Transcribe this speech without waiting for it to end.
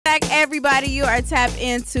back, everybody. You are tapped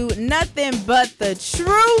into nothing but the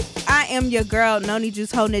truth. I am your girl, Noni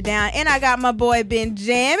Juice, holding it down. And I got my boy Ben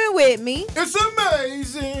jamming with me. It's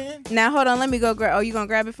amazing. Now, hold on. Let me go grab. Oh, you going to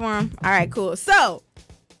grab it for him? All right, cool. So,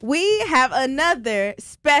 we have another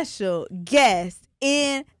special guest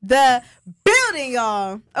in the building,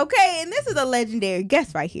 y'all. Okay, and this is a legendary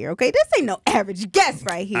guest right here. Okay, this ain't no average guest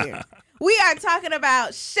right here. We are talking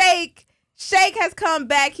about Shake. Shake has come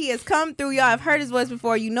back. He has come through. Y'all have heard his voice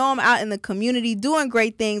before. You know him out in the community doing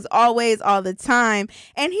great things always, all the time.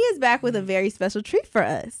 And he is back with a very special treat for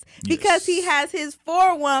us because he has his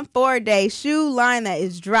 414-day shoe line that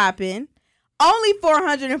is dropping. Only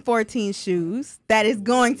 414 shoes that is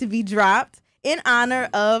going to be dropped in honor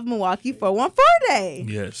of Milwaukee 414 Day.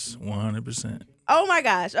 Yes, 100%. Oh my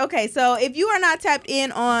gosh. Okay, so if you are not tapped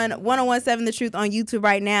in on 1017 The Truth on YouTube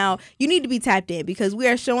right now, you need to be tapped in because we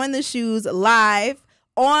are showing the shoes live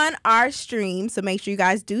on our stream. So make sure you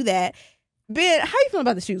guys do that. Ben, how you feeling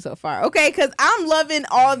about the shoes so far? Okay, because I'm loving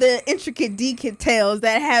all the intricate details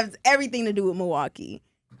that have everything to do with Milwaukee.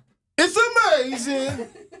 It's amazing.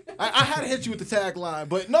 I had to hit you with the tagline,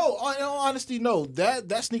 but no, in all honesty, no.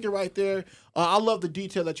 That sneaker right there, I love the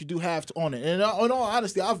detail that you do have on it. And in all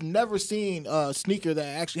honesty, I've never seen a sneaker that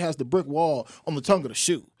actually has the brick wall on the tongue of the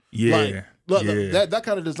shoe. Yeah. Look, that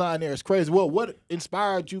kind of design there is crazy. Well, what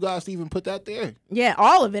inspired you guys to even put that there? Yeah,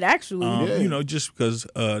 all of it, actually. You know, just because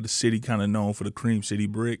the city kind of known for the Cream City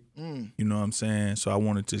brick, you know what I'm saying? So I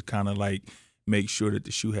wanted to kind of like make sure that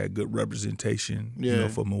the shoe had good representation, you know,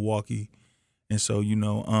 for Milwaukee. And so, you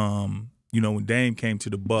know, when Dame came to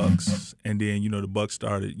the Bucks and then, you know, the Bucks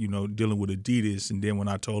started, you know, dealing with Adidas. And then when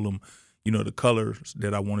I told them, you know, the colors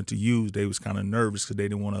that I wanted to use, they was kind of nervous because they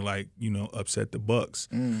didn't want to, like, you know, upset the Bucks.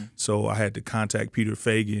 So I had to contact Peter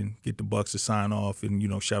Fagan, get the Bucks to sign off. And, you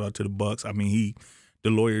know, shout out to the Bucks. I mean, the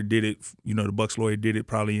lawyer did it, you know, the Bucks lawyer did it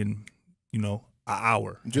probably in, you know, an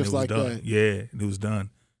hour. Just like that. Yeah, and it was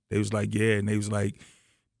done. They was like, yeah, and they was like,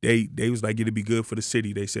 They was like, it'd be good for the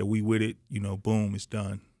city. They said, we with it, you know, boom, it's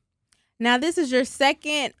done. Now, this is your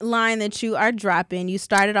second line that you are dropping. You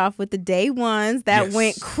started off with the day ones that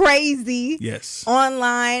went crazy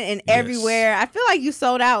online and everywhere. I feel like you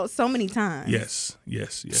sold out so many times. Yes.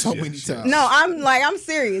 So many times. No, I'm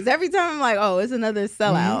serious. Every time I'm like, oh, it's another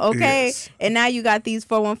sellout. Okay. Yes. And now you got these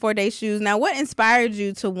 414-day shoes. Now, what inspired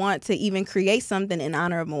you to want to even create something in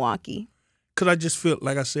honor of Milwaukee? Because I just feel,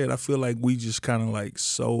 like I said, I feel like we just kind of like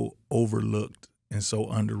so overlooked and so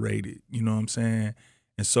underrated. You know what I'm saying?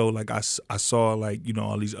 And so like I saw like, you know,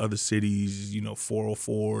 all these other cities, you know,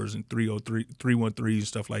 404s and 313s and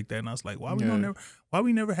stuff like that. And I was like, why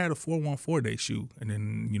we never had a 414-day shoe? And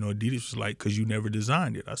then, you know, Adidas was like, because you never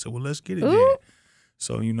designed it. I said, well, let's get it there.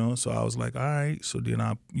 So, you know, so I was like, all right. So then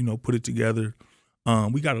I, you know, put it together.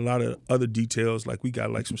 We got a lot of other details, like we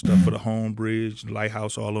got like some stuff for the home bridge,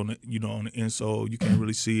 lighthouse, all on the, you know, on the insole. You can't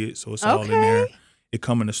really see it, so it's all in there. It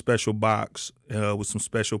come in a special box with some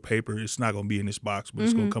special paper. It's not gonna be in this box, but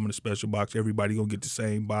it's gonna come in a special box. Everybody gonna get the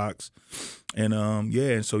same box, and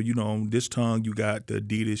and so you know, on this tongue you got the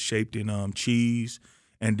Adidas shaped in cheese.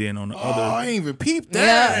 And then on the other, I ain't even peeped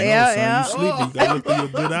that. Yeah. You sleeping? You gotta look through your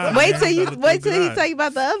good eye. Wait till he tell you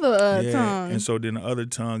about the other tongue. And so then the other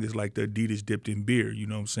tongue is like the Adidas dipped in beer. You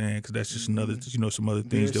know what I'm saying? Because that's just another, you know, some other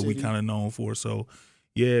things that we kind of known for. So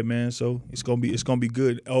yeah, man. So it's gonna be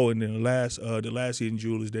good. Oh, and then the last hidden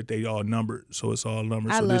jewel is that they all numbered. So it's all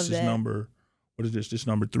numbered. So this is number. What is this? This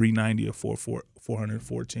number 390 or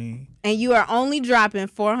 414. And you are only dropping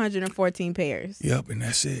 414 pairs. Yep, and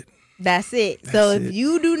that's it. That's it. So if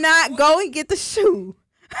you do not go and get the shoe,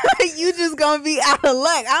 you just gonna be out of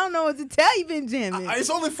luck. I don't know what to tell you, Benjamin. It's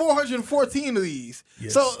only 414 of these.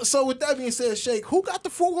 Yes. So with that being said, Shake, who got the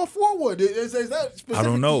 414 one? Is that specific? I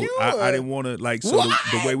don't know. To you, I didn't want to like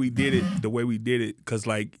the way we did it, because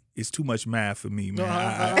like it's too much math for me, man.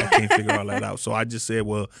 I can't figure all that out. So I just said,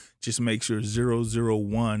 well, just make sure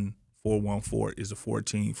 001 414 is a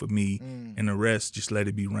 14 for me, and the rest just let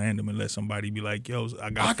it be random and let somebody be like, "Yo, I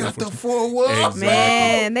got the 414." Exactly.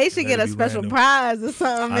 Man, they should get a special prize or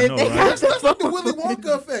something. I know, right? That's like the Willy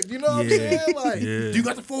Wonka effect. You know what I'm saying? Like, do you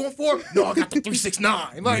got the 414? No, I got the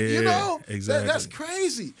 369. Like, you know, exactly. That's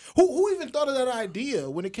crazy. Who even thought of that idea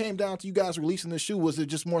when it came down to you guys releasing the shoe? Was it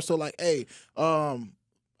just more so like, hey,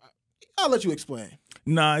 I'll let you explain.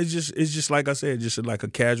 Nah, it's just like I said, just like a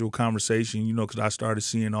casual conversation, you know, because I started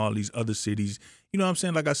seeing all these other cities, you know what I'm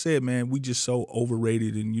saying? Like I said, man, we just so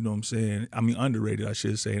overrated and, you know what I'm saying? I mean, underrated, I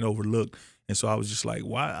should say, and overlooked. And so I was just like,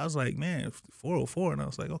 why? I was like, man, 404. And I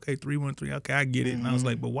was like, okay, 313. Okay, I get it. And I was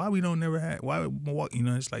like, but why we don't never have, why Milwaukee? You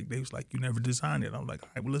know, it's like, they was like, you never designed it. I'm like, all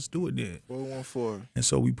right, well, let's do it then. 414. And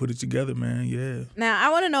so we put it together, man. Yeah. Now,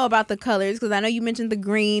 I want to know about the colors because I know you mentioned the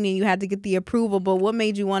green and you had to get the approval, but what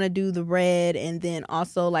made you want to do the red and then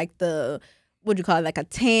also like the, what'd you call it, like a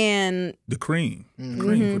tan? The cream.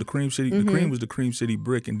 Cream for the Cream City. The cream was the Cream City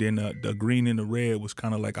brick, and then the green and the red was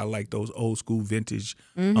kind of like, I like those old school vintage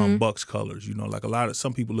Bucks colors. You know, like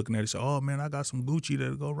some people looking at it say, oh man, I got some Gucci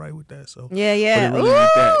that'll go right with that. So Yeah. But it really ain't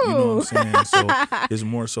that, you know what I'm saying? So it's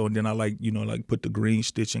more so, and then I like, you know, like put the green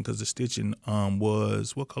stitching because the stitching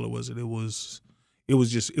was, what color was it? It was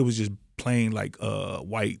just plain like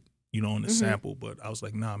white, you know, on the sample, but I was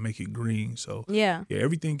like, nah, make it green. So yeah,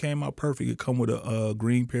 everything came out perfect. It come with a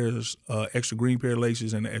green pairs, extra green pair of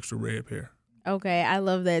laces and an extra red pair. Okay, I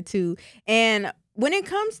love that too. And when it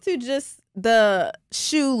comes to just the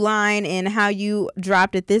shoe line and how you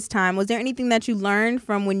dropped it this time, was there anything that you learned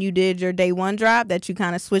from when you did your day one drop that you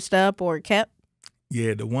kind of switched up or kept?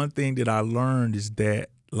 Yeah, the one thing that I learned is that,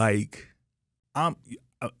 like, I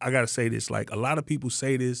gotta say this, like a lot of people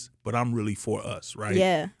say this, but I'm really for us, right?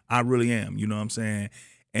 Yeah. I really am, you know what I'm saying?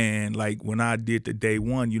 And like when I did the day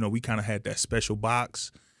one, you know, we kind of had that special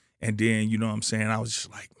box. And then, you know what I'm saying, I was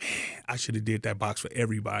just like, man, I should have did that box for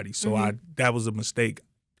everybody. So that was a mistake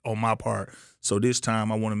on my part. So this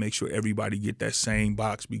time I want to make sure everybody get that same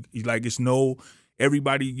box. Like it's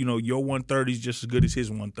everybody, you know, your 130 is just as good as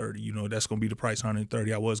his 130. You know, that's going to be the price,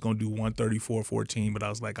 130. I was going to do 134.14, but I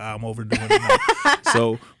was like, I'm overdoing it now.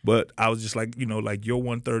 So, but I was just like, you know, like your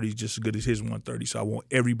 130 is just as good as his 130. So I want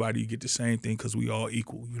everybody to get the same thing because we all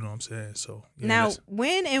equal. You know what I'm saying? So yeah, now,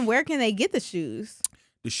 when and where can they get the shoes?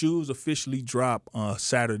 The shoes officially drop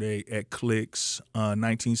Saturday at Clicks,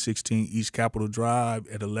 1916 East Capitol Drive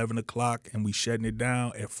at 11 o'clock, and we shutting it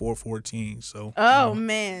down at 4:14. So,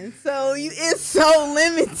 man, so it's so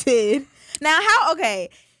limited. Now,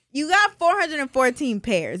 you got 414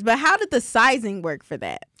 pairs, but how did the sizing work for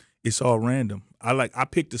that? It's all random. I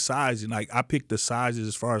picked the size, and I picked the sizes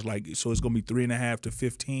as far as like, so it's gonna be 3.5 to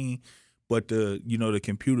 15, but the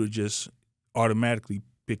computer just automatically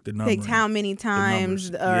picked the number. Picked how many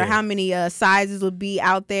times or how many sizes would be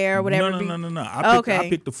out there or whatever. No. I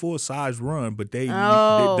picked the full size run, but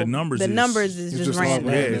the numbers. The numbers is just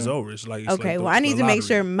random. Yeah, it's over. It's like okay. Well, I need to make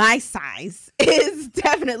sure my size is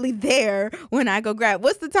definitely there when I go grab.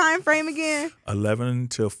 What's the time frame again? 11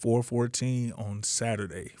 to 4:14 on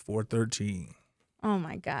Saturday. 4:13. Oh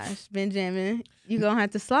my gosh, Benjamin, you gonna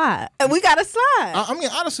have to slide. We gotta slide. I mean,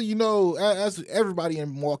 honestly, you know, as everybody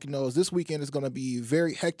in Milwaukee knows, this weekend is gonna be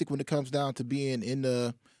very hectic when it comes down to being in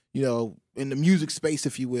the, you know, in the music space,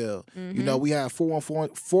 if you will. You know, we have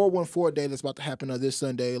 414 Day that's about to happen this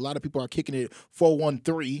Sunday. A lot of people are kicking it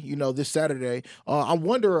 413, you know, this Saturday. I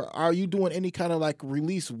wonder, are you doing any kind of like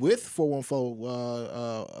release with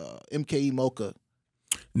 414 MKE Mocha?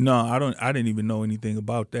 No, I didn't even know anything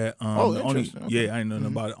about that. Interesting. Okay. Yeah, I didn't know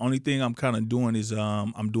nothing about it. Only thing I'm kind of doing is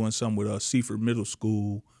I'm doing something with Seaford Middle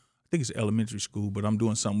School. I think it's elementary school, but I'm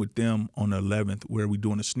doing something with them on the 11th where we're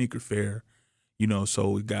doing a sneaker fair. You know,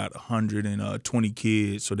 so we got 120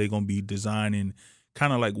 kids, so they're gonna be designing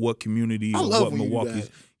kind of like what community or what Milwaukee.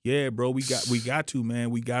 Yeah, bro, we got to, man.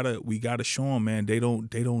 We gotta show them, man. They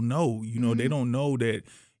don't know. You know, they don't know that.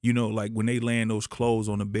 You know, like when they laying those clothes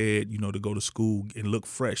on the bed, you know, to go to school and look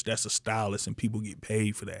fresh, that's a stylist and people get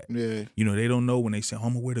paid for that. Yeah. You know, they don't know when they say, I'm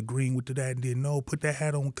going to wear the green with that and then no, put that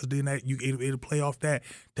hat on because then it'll play off that.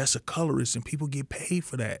 That's a colorist and people get paid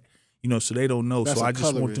for that. You know, so they don't know. That's so I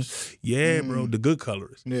just want to, bro, the good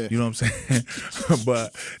colorist. Yeah. You know what I'm saying?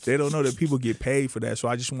 But they don't know that people get paid for that. So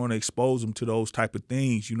I just want to expose them to those type of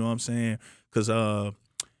things. You know what I'm saying? Because,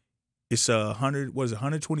 it's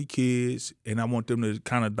 120 kids, and I want them to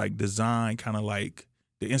kind of like design kind of like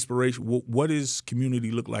the inspiration. What does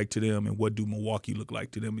community look like to them, and what do Milwaukee look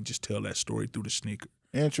like to them, and just tell that story through the sneaker.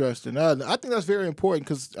 Interesting. I think that's very important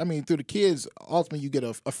because, I mean, through the kids, ultimately you get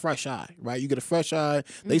a fresh eye, right? You get a fresh eye.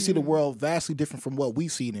 They see the world vastly different from what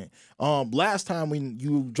we've seen it. Last time when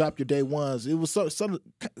you dropped your day ones, it was some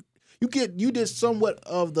you did somewhat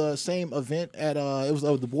of the same event at it was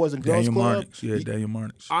the Boys and Girls Club. Daniel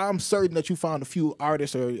Marnix. I'm certain that you found a few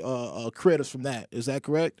artists or creators from that. Is that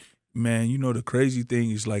correct? Man, you know the crazy thing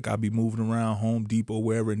is like I be moving around Home Depot,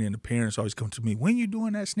 wherever, and then the parents always come to me, when you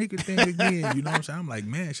doing that sneaker thing again? You know what I'm saying? I'm like,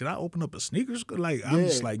 man, should I open up a sneaker school? Like, I'm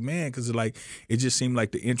just like, man, because like it just seemed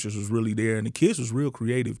like the interest was really there, and the kids was real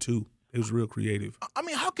creative too. They was real creative. I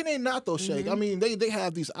mean, how can they not though, Shake? I mean, they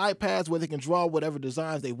have these iPads where they can draw whatever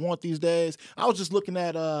designs they want these days. I was just looking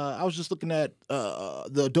at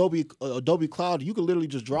the Adobe Cloud. You can literally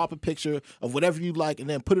just drop a picture of whatever you like and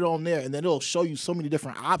then put it on there, and then it'll show you so many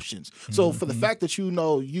different options. So for the fact that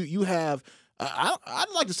you have I'd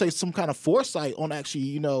like to say some kind of foresight on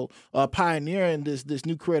actually, pioneering this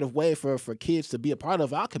new creative way for kids to be a part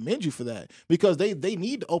of. I'll commend you for that, because they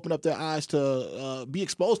need to open up their eyes to be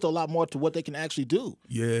exposed to a lot more to what they can actually do.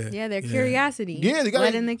 Yeah, their curiosity. Yeah, they gotta,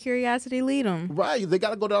 letting the curiosity lead them. Right, they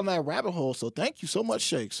got to go down that rabbit hole. So thank you so much,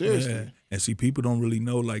 Shake. Seriously. Yeah. And see, people don't really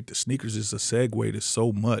know, like, the sneakers is a segue to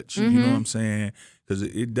so much. You know what I'm saying? Because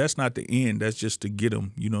that's not the end. That's just to get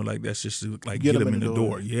them. Like, that's just to, like, get them in the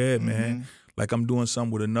door. Yeah, man. Like, I'm doing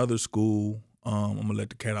something with another school. I'm going to let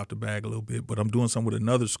the cat out the bag a little bit, but I'm doing something with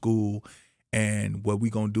another school, and what we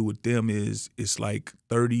going to do with them is it's like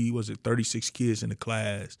 36 kids in the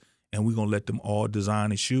class, and we're going to let them all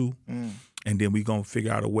design a shoe, and then we're going to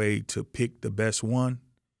figure out a way to pick the best one,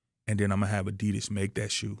 and then I'm going to have Adidas make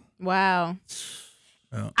that shoe. Wow.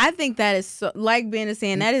 I think that is so, like Ben is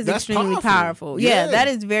saying, that's extremely powerful. Yeah, that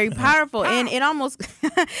is very powerful, and it almost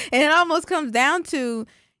comes down to,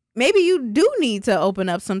 maybe you do need to open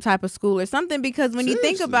up some type of school or something, because when you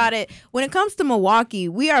think about it, when it comes to Milwaukee,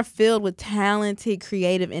 we are filled with talented,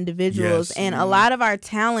 creative individuals, and a lot of our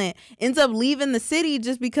talent ends up leaving the city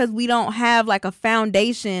just because we don't have like a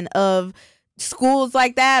foundation of schools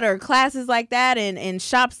like that or classes like that and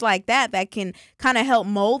shops like that can kind of help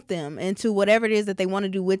mold them into whatever it is that they want to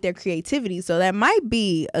do with their creativity. So that might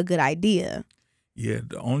be a good idea. Yeah,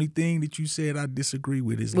 the only thing that you said I disagree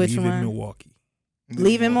with is Which leaving one? Milwaukee.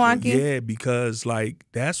 Leaving Milwaukee? Yeah, because like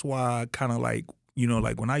that's why I kind of like,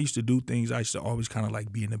 like when I used to do things, I used to always kind of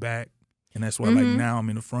like be in the back. And that's why like now I'm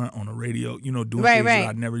in the front on the radio, doing things that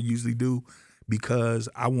I never usually do, because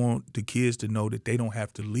I want the kids to know that they don't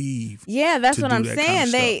have to leave. Yeah, that's what I'm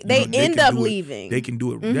saying. They end up leaving. They can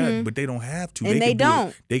do it, but they don't have to. And they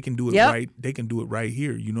don't. They can do it right. They can do it right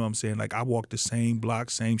here. You know what I'm saying? Like I walk the same block,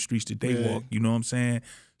 same streets that they walk. You know what I'm saying?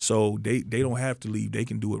 So they don't have to leave. They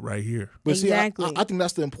can do it right here. But exactly. See, I think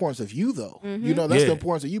that's the importance of you, though. That's the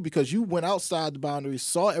importance of you, because you went outside the boundaries,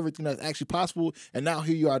 saw everything that's actually possible, and now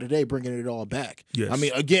here you are today bringing it all back. Yes. I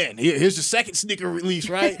mean, again, here's the second sneaker release,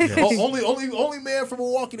 right? only man from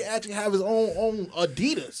Milwaukee to actually have his own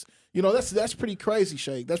Adidas. That's pretty crazy,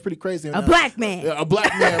 Shake. That's pretty crazy. A black man. Yeah, a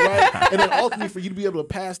black man, right? And then ultimately for you to be able to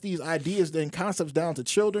pass these ideas and concepts down to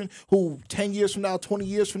children who 10 years from now, 20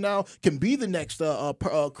 years from now can be the next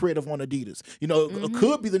creative on Adidas.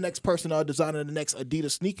 Could be the next person designing the next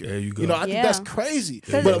Adidas sneaker. There you go. I think that's crazy.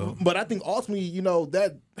 But I think ultimately,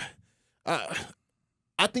 that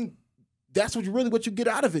I think that's what you get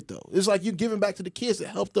out of it, though. It's like you're giving back to the kids to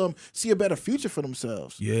help them see a better future for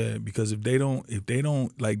themselves. Yeah, because if they don't,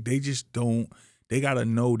 like, they got to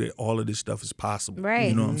know that all of this stuff is possible. Right.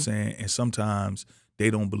 You know what I'm saying? And sometimes they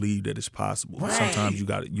don't believe that it's possible. Right. Sometimes you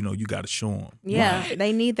got to show them. Yeah,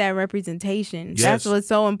 they need that representation. Yes. That's what's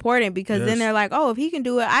so important, because then they're like, oh, if he can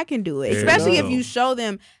do it, I can do it. Especially if you show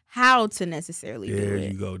them how to necessarily do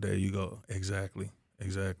it. There you go. Exactly.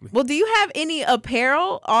 Well, do you have any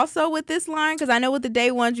apparel also with this line? Because I know with the day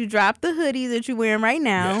ones you dropped the hoodies that you're wearing right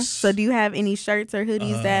now. Yes. So do you have any shirts or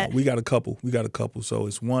hoodies that we got a couple? So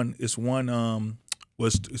it's one that's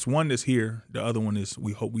here. The other one is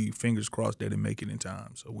we fingers crossed that it make it in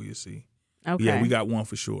time. So we'll see. Okay. Yeah, we got one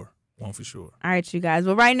for sure. All right, you guys.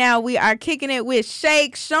 Well, right now we are kicking it with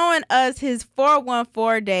Shake, showing us his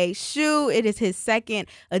 414 day shoe. It is his second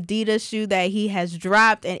Adidas shoe that he has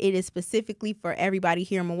dropped, and it is specifically for everybody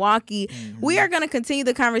here in Milwaukee. We are going to continue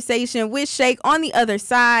the conversation with Shake on the other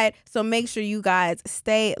side, so make sure you guys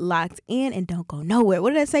stay locked in and don't go nowhere.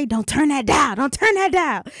 What did I say? Don't turn that dial. Don't turn that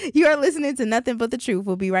dial. You are listening to Nothing But the Truth.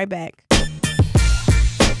 We'll be right back.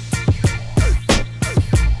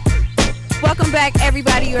 Welcome back,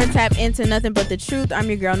 everybody. You're tapped into Nothing But the Truth. I'm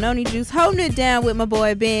your girl, Noni Juice, holding it down with my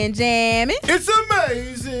boy, Benjamin. It's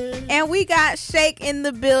amazing. And we got Shake in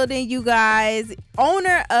the building, you guys.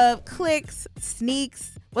 Owner of Clicks,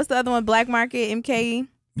 Sneaks. What's the other one? Black Market, MKE?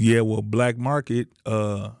 Yeah, well, Black Market,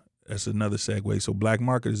 that's another segue. So Black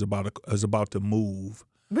Market is about to move.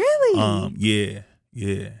 Really? Yeah.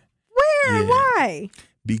 Where and why?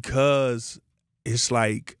 Because it's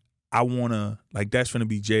like, I want to, like, that's going to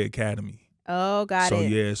be J Academy. Oh, got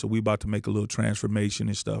it. So we about to make a little transformation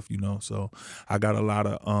and stuff, So I got a lot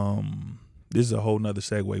of this is a whole nother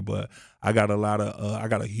segue, but I got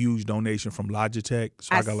a huge donation from Logitech.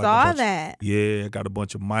 So I saw that. Yeah, I got a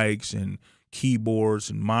bunch of mics and keyboards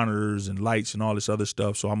and monitors and lights and all this other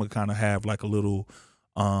stuff. So I'm gonna kind of have like a little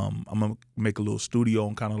I'm gonna make a little studio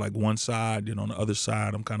on kind of like one side, then on the other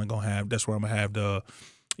side I'm kind of gonna have, that's where I'm gonna have the,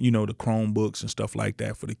 the Chromebooks and stuff like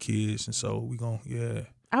that for the kids. And so we gonna, yeah.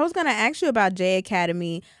 I was gonna ask you about J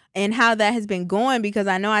Academy and how that has been going, because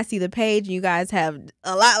I know I see the page and you guys have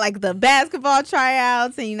a lot, like the basketball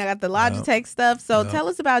tryouts and got the Logitech stuff. So tell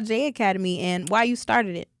us about J Academy and why you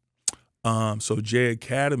started it. So J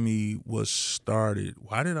Academy was started.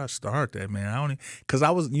 Why did I start that, man? Because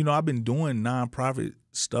I was, I've been doing nonprofit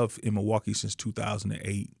stuff in Milwaukee since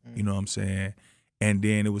 2008. You know what I'm saying? And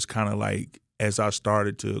then it was kind of like, as I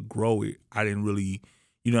started to grow it, I didn't really,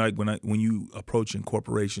 like when you approaching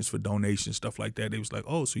corporations for donations, stuff like that, they was like,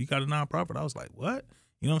 oh, so you got a nonprofit? I was like, what?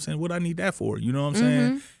 You know what I'm saying? What I need that for? You know what I'm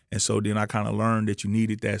saying? And so then I kind of learned that you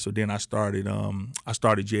needed that. So then I started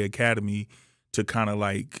J Academy to kind of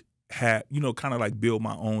like kind of like build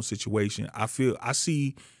my own situation. I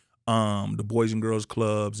see the Boys and Girls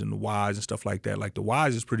Clubs and the Ys and stuff like that. Like the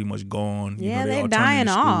Ys is pretty much gone. Yeah, they they're all dying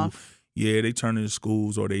off. Yeah, they turned into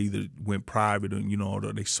schools, or they either went private,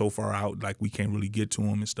 or they so far out like we can't really get to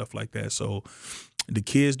them and stuff like that. So the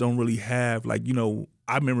kids don't really have like,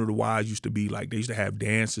 I remember the Ys used to be like, they used to have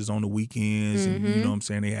dances on the weekends, and you know what I'm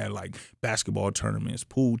saying, they had like basketball tournaments,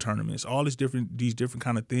 pool tournaments, all these different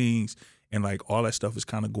kind of things, and like all that stuff is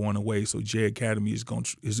kind of going away. So J Academy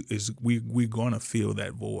we're gonna fill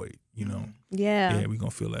that void, Yeah, we're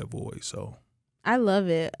gonna fill that void. So I love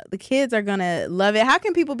it. The kids are gonna love it. How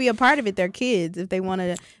can people be a part of it? Their kids, if they want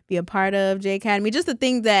to be a part of J Academy, just the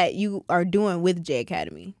things that you are doing with J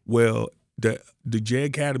Academy. Well, the J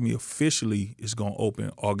Academy officially is gonna open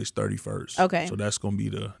August 31st. Okay, so that's gonna be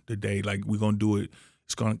the day. Like we're gonna do it.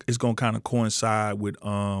 It's gonna kind of coincide with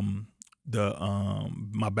my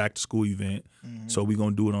back to school event. So we're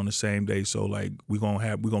gonna do it on the same day. So like we're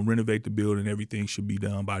gonna renovate the building. Everything should be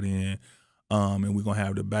done by then. And we're going to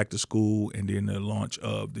have the back to school and then the launch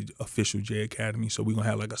of the official J Academy. So we're going to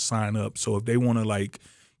have like a sign up. So if they want to like,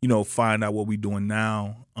 find out what we're doing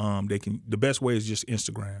now, they can. The best way is just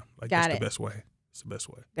Instagram. Like that's the best way. It's the best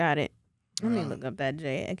way. Got it. Let me look up that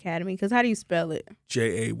J Academy, because how do you spell it?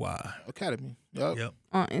 Jay Academy. Yep.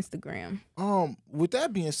 On Instagram. With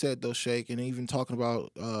that being said, though, Shake, and even talking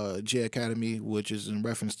about J Academy, which is in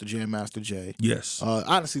reference to Jam Master Jay. Yes.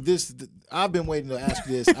 Honestly, I've been waiting to ask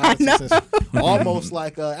you this honestly, since almost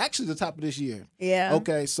like actually the top of this year. Yeah.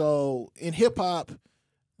 Okay, so in hip hop,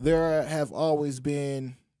 there have always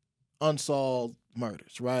been unsolved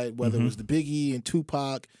murders, right? Whether it was the Biggie and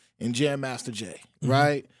Tupac and Jam Master Jay,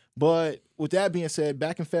 right? But with that being said,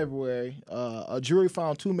 back in February, a jury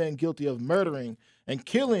found two men guilty of murdering and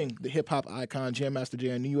killing the hip-hop icon Jam Master Jay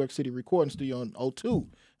in New York City recording studio in 2002.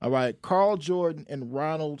 All right, Carl Jordan and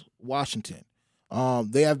Ronald Washington.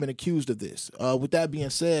 They have been accused of this. With that being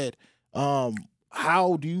said,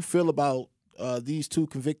 how do you feel about these two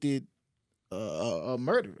convicted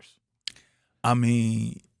murderers? I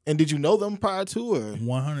mean... And did you know them prior to, or?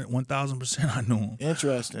 1,000% I knew them.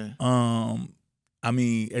 Interesting. I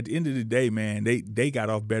mean, at the end of the day, man, they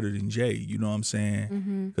got off better than Jay, you know what I'm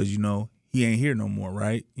saying? Because, he ain't here no more,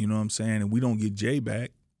 right? You know what I'm saying? And we don't get Jay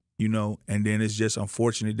back, and then it's just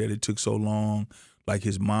unfortunate that it took so long. Like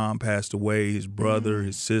his mom passed away, his brother,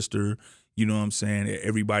 his sister, you know what I'm saying?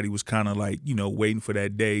 Everybody was kind of like, waiting for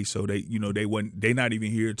that day. So they not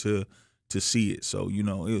even here to see it. So,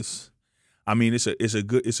 it's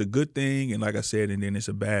a good thing. And like I said, and then it's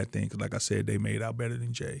a bad thing. Because like I said, they made out better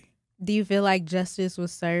than Jay. Do you feel like justice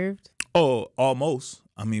was served? Oh, almost.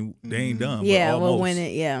 I mean, they ain't done. Yeah, but well,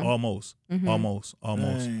 almost.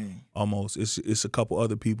 Almost. It's a couple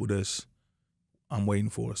other people I'm waiting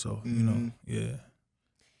for. So yeah.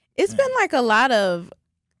 It's been like a lot of,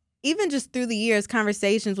 even just through the years,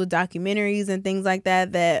 conversations with documentaries and things like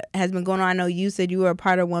that has been going on. I know you said you were a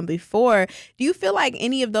part of one before. Do you feel like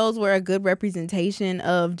any of those were a good representation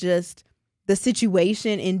of just the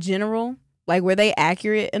situation in general? Like, were they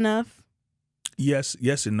accurate enough? Yes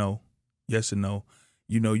and no. Yes and no.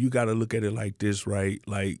 You got to look at it like this, right?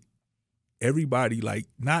 Like, everybody, like,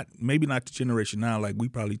 maybe not the generation now, like, we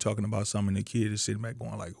probably talking about something, the kid is sitting back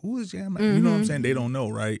going, like, who is Jam? You know what I'm saying? They don't know,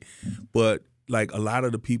 right? But, like, a lot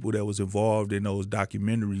of the people that was involved in those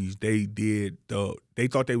documentaries, they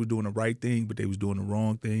thought they was doing the right thing, but they was doing the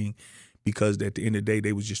wrong thing, because at the end of the day,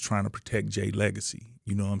 they was just trying to protect Jay's legacy.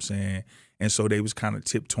 You know what I'm saying? And so they was kind of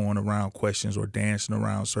tiptoeing around questions or dancing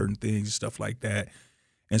around certain things and stuff like that.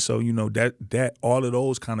 And so, that all of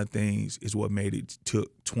those kind of things is what made it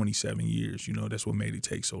took 27 years. That's what made it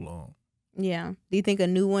take so long. Yeah. Do you think a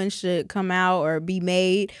new one should come out or be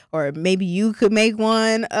made, or maybe you could make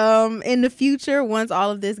one in the future once all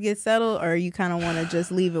of this gets settled, or you kind of want to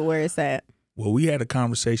just leave it where it's at? Well, we had a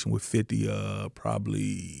conversation with 50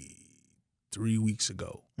 probably 3 weeks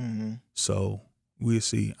ago. Mm-hmm. So we'll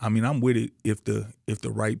see. I mean, I'm with it if the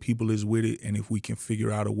right people is with it, and if we can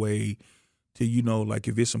figure out a way to, you know, like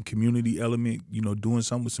if it's some community element, you know, doing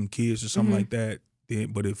something with some kids or something like that.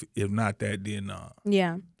 Then, but if not that, then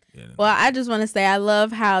yeah. Well, I just want to say I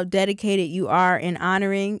love how dedicated you are in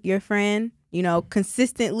honoring your friend. You know,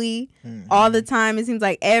 consistently, all the time. It seems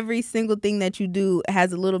like every single thing that you do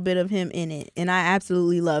has a little bit of him in it, and I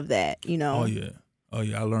absolutely love that. You know. Oh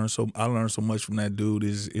yeah. I learned so much from that dude.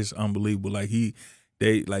 It's unbelievable. Like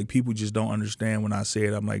people just don't understand when I say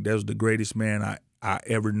it. I'm like, that was the greatest man I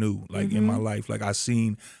ever knew. Like in my life. Like I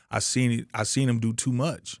seen him do too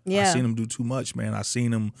much. Yeah. I seen him do too much, man. I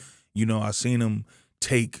seen him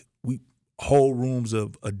take whole rooms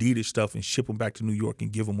of Adidas stuff and ship them back to New York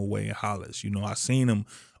and give them away in Hollis. You know, I seen him,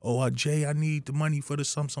 Jay, I need the money for the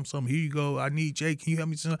some. Here you go. I need Jay. Can you help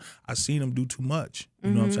me? I seen him do too much. You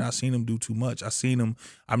know what I'm saying? I seen him do too much. I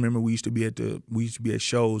remember we used to be at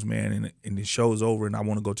shows, man, and the show's over and I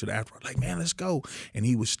want to go to the after. Like, man, let's go. And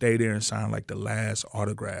he would stay there and sign like the last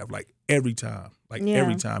autograph, like every time.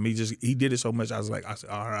 Every time. He did it so much. I said,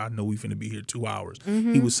 all right, I know we finna be here 2 hours.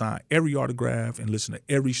 He would sign every autograph and listen to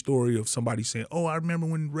every story of somebody saying, I remember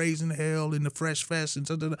when Raising Hell in the Fresh Fest and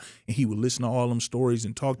and he would listen to all them stories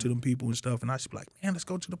and talk to them people and stuff. And I should be like, man, let's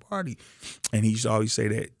go to the party. And he used to always say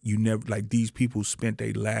that you never, like, these people spent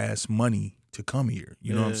their last money to come here.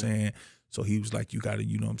 You know what I'm saying? So he was like, you gotta,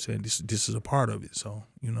 you know what I'm saying? This is a part of it. So,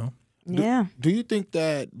 you know. Yeah. Do you think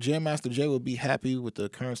that Jam Master Jay would be happy with the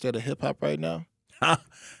current state of hip hop right now?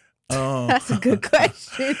 That's a good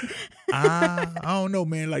question. I don't know,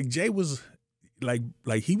 man. Like Jay was like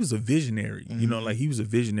he was a visionary. You know, like he was a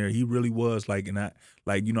visionary. He really was. Like, and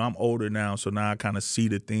I'm older now, so now I kind of see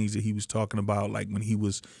the things that he was talking about. Like when he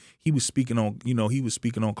was speaking on, he was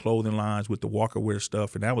speaking on clothing lines with the Walker Wear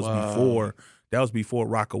stuff, and that was before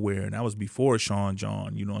Rockaware, and that was before Sean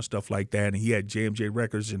John, and stuff like that. And he had JMJ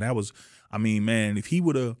Records, and that was, I mean, man, if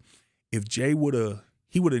Jay would have.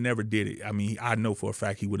 He would have never did it. I mean, I know for a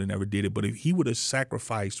fact he would have never did it. But if he would have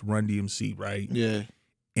sacrificed Run DMC, right? Yeah.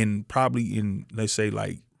 And probably in, let's say,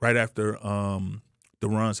 like right after the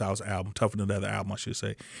Run's House album, Tougher Than Leather album, I should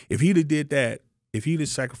say. If he'd have did that, if he'd have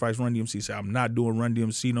sacrificed Run DMC, said, I'm not doing Run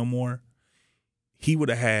DMC no more, he would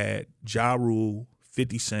have had Ja Rule,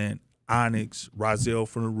 50 Cent, Onyx, Rozelle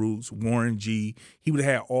from the Roots, Warren G. He would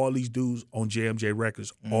have had all these dudes on JMJ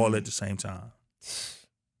Records all at the same time.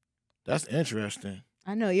 That's interesting.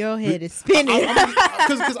 I know your head is spinning.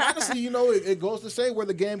 Because honestly, it goes to say where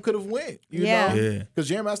the game could have went. You know? Because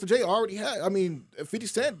Jam Master Jay already had. I mean, 50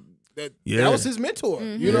 Cent. That was his mentor.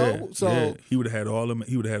 You know. So he would have had all them.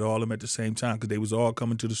 He would have had all of them at the same time because they was all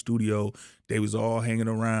coming to the studio. They was all hanging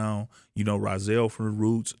around. Rozelle from the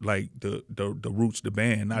Roots, like the Roots, the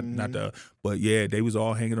band, not the. But yeah, they was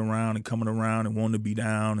all hanging around and coming around and wanting to be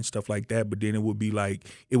down and stuff like that. But then it would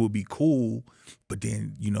be cool. But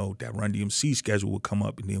then that Run DMC schedule would come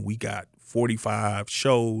up, and then we got 45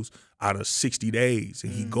 shows out of 60 days,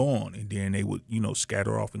 and he gone, and then they would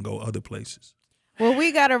scatter off and go other places. Well,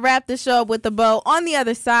 we got to wrap the show up with a bow. On the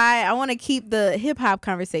other side, I want to keep the hip-hop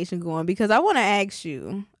conversation going because I want to ask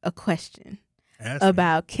you a question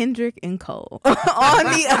about Kendrick and Cole. On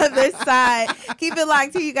the other side, keep it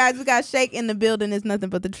locked to you guys. We got Shake in the building. It's Nothing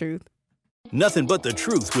But the Truth. Nothing But the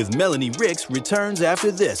Truth with Melanie Ricks returns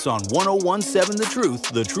after this on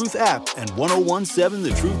 101.7 The Truth app, and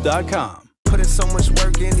 101.7thetruth.com. Putting so much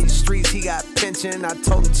work in these streets, he got pension. I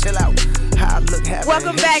told him chill out. How I look happy.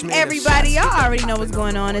 Welcome back, everybody. Y'all already know what's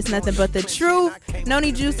going on. It's Nothing But the Truth.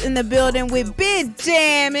 Noni Juice in the building with Big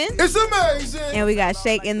Jammin'. It's amazing. And we got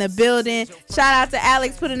Shake in the building. Shout out to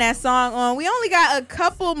Alex putting that song on. We only got a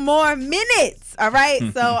couple more minutes. All right.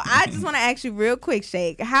 So I just want to ask you real quick,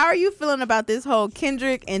 Shake. How are you feeling about this whole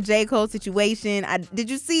Kendrick and J. Cole situation? Did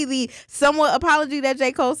you see the somewhat apology that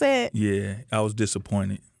J. Cole said? Yeah, I was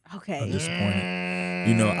disappointed. Okay. I'm disappointed.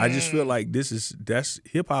 I just feel like that's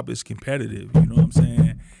hip hop is competitive. You know what I'm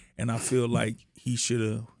saying? And I feel like he should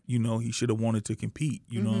have wanted to compete.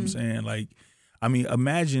 You know what I'm saying? Like, I mean,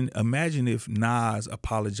 imagine if Nas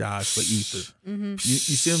apologized for Ether. You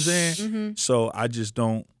see what I'm saying? So I just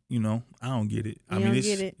don't. I don't get it. I mean,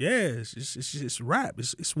 get it. Yeah, it's rap.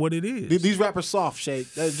 It's what it is. These rappers soft,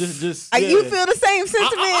 Shake. Just You feel the same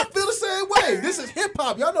sentiment? I feel the same way. This is hip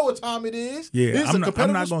hop. Y'all know what time it is. Yeah, this is a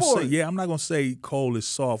competitive sport. I'm not gonna say Cole is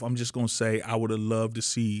soft. I'm just gonna say I would have loved to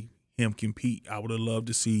see him compete. I would have loved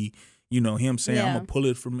to see him saying I'm gonna pull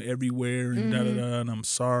it from everywhere and da da da, and I'm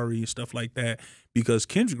sorry and stuff like that. because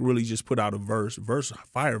Kendrick really just put out a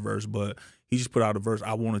fire verse, but he just put out a verse.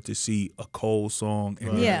 I wanted to see a Cole song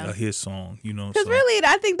and a his song, you know. Because really,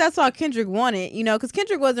 I think that's all Kendrick wanted, you know, because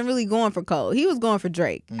Kendrick wasn't really going for Cole. He was going for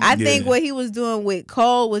Drake. I think what he was doing with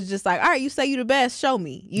Cole was just like, all right, you say you the best, show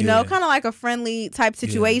me, you know, kind of like a friendly type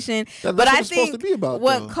situation. That's but what I it's think supposed to be about,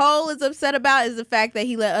 what though. Cole is upset about is the fact that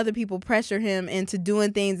he let other people pressure him into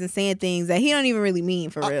doing things and saying things that he don't even really mean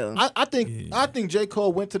for real. I think J.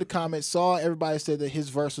 Cole went to the comments, saw everybody said that his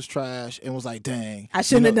verse was trash, and was like, dang. I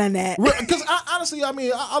shouldn't have done that. Because honestly, I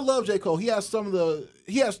mean, I love J. Cole. He has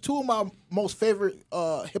two of my most favorite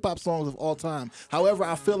hip hop songs of all time. However,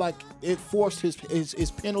 I feel like it forced his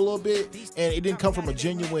pen a little bit, and it didn't come from a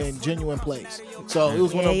genuine place. So it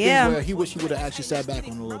was one of those things where he wished he would have actually sat back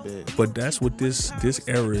on a little bit. But that's what this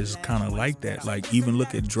era is kind of like that. Like, even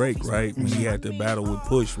look at Drake, right? When he had the battle with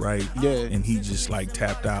Push, right? Yeah. And he just like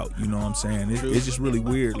tapped out. You know what I'm saying? It's just really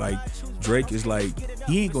weird. Like, Drake is like,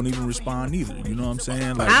 he ain't gonna even respond either. You know what I'm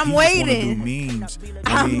saying? Like, I'm waiting. Just wanna do memes.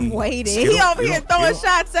 I'm waiting. He over here throwing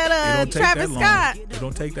shots at Travis Scott. It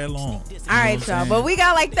don't take that long. All right, y'all. But we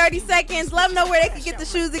got like 30 seconds. Let them know where they can get the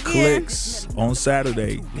shoes again. Clicks on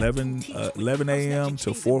Saturday, 11 a.m.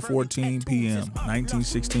 to 4:14 p.m.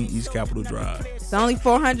 1916 East Capitol Drive. It's only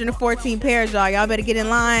 414 pairs, y'all. Y'all better get in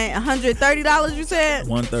line. $130, you said?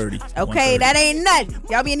 130. Okay, that ain't nothing.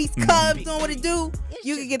 Y'all be in these Cubs doing what it do.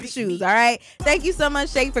 You can get the shoes, all right? Thank you so much,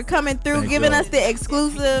 Shake, for coming through, giving us the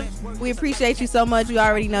exclusive. We appreciate you so much. You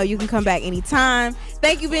already know you can come back anytime.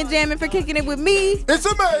 Thank you, Benjamin, for kicking it with me. It's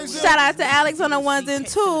amazing. Shout out to Alex on the ones and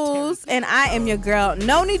twos. And I am your girl,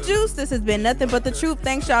 Noni Juice. This has been Nothing But the Truth.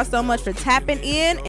 Thanks y'all so much for tapping in.